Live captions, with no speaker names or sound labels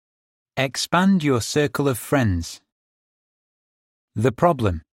Expand your circle of friends. The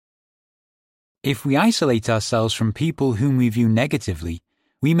problem. If we isolate ourselves from people whom we view negatively,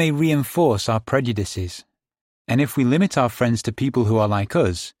 we may reinforce our prejudices. And if we limit our friends to people who are like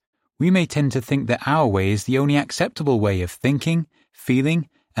us, we may tend to think that our way is the only acceptable way of thinking, feeling,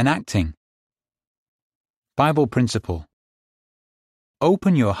 and acting. Bible principle.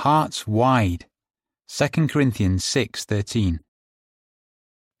 Open your hearts wide. 2 Corinthians 6:13.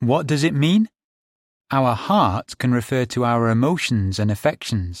 What does it mean? Our heart can refer to our emotions and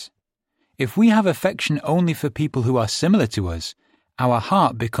affections. If we have affection only for people who are similar to us, our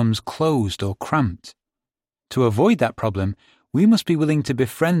heart becomes closed or cramped. To avoid that problem, we must be willing to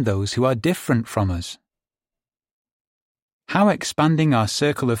befriend those who are different from us. How expanding our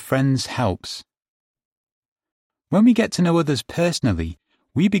circle of friends helps. When we get to know others personally,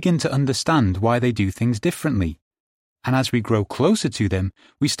 we begin to understand why they do things differently. And as we grow closer to them,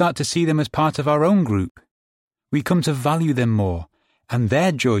 we start to see them as part of our own group. We come to value them more, and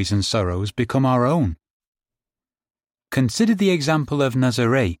their joys and sorrows become our own. Consider the example of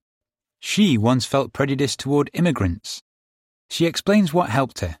Nazaré. She once felt prejudice toward immigrants. She explains what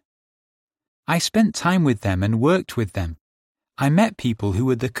helped her. I spent time with them and worked with them. I met people who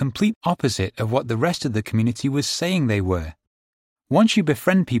were the complete opposite of what the rest of the community was saying they were. Once you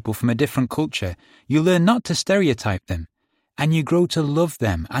befriend people from a different culture, you learn not to stereotype them, and you grow to love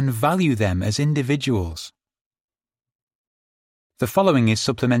them and value them as individuals. The following is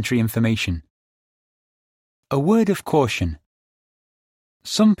supplementary information. A word of caution.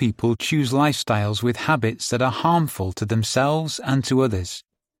 Some people choose lifestyles with habits that are harmful to themselves and to others.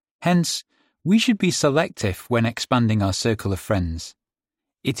 Hence, we should be selective when expanding our circle of friends.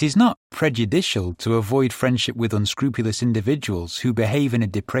 It is not prejudicial to avoid friendship with unscrupulous individuals who behave in a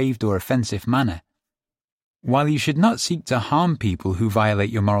depraved or offensive manner. While you should not seek to harm people who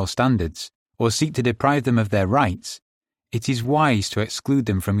violate your moral standards, or seek to deprive them of their rights, it is wise to exclude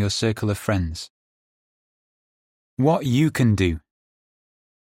them from your circle of friends. What you can do.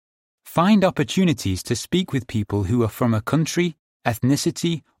 Find opportunities to speak with people who are from a country,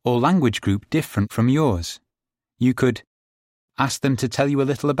 ethnicity, or language group different from yours. You could ask them to tell you a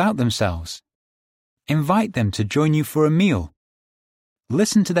little about themselves. Invite them to join you for a meal.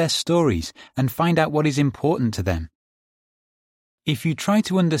 Listen to their stories and find out what is important to them. If you try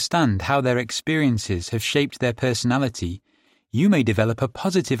to understand how their experiences have shaped their personality, you may develop a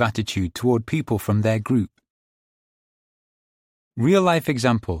positive attitude toward people from their group. Real-life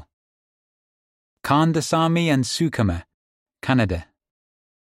example. Kandasamy and Sukama, Canada.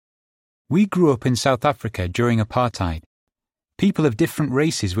 We grew up in South Africa during apartheid. People of different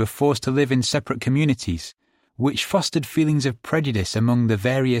races were forced to live in separate communities, which fostered feelings of prejudice among the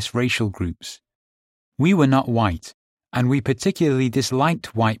various racial groups. We were not white, and we particularly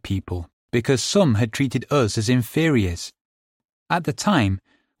disliked white people because some had treated us as inferiors. At the time,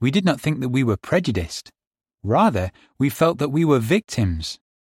 we did not think that we were prejudiced. Rather, we felt that we were victims.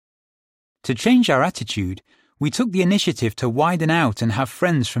 To change our attitude, we took the initiative to widen out and have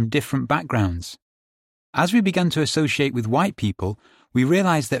friends from different backgrounds. As we began to associate with white people, we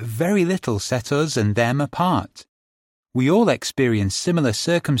realized that very little set us and them apart. We all experienced similar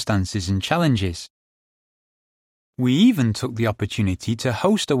circumstances and challenges. We even took the opportunity to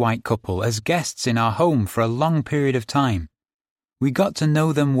host a white couple as guests in our home for a long period of time. We got to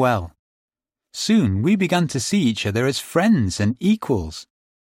know them well. Soon we began to see each other as friends and equals.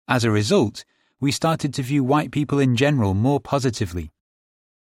 As a result, we started to view white people in general more positively.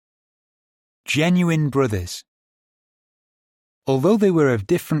 Genuine brothers. Although they were of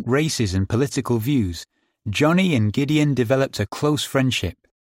different races and political views, Johnny and Gideon developed a close friendship.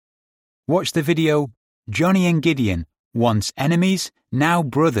 Watch the video, Johnny and Gideon, once enemies, now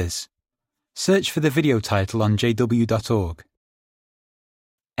brothers. Search for the video title on jw.org.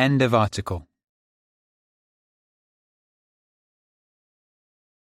 End of article.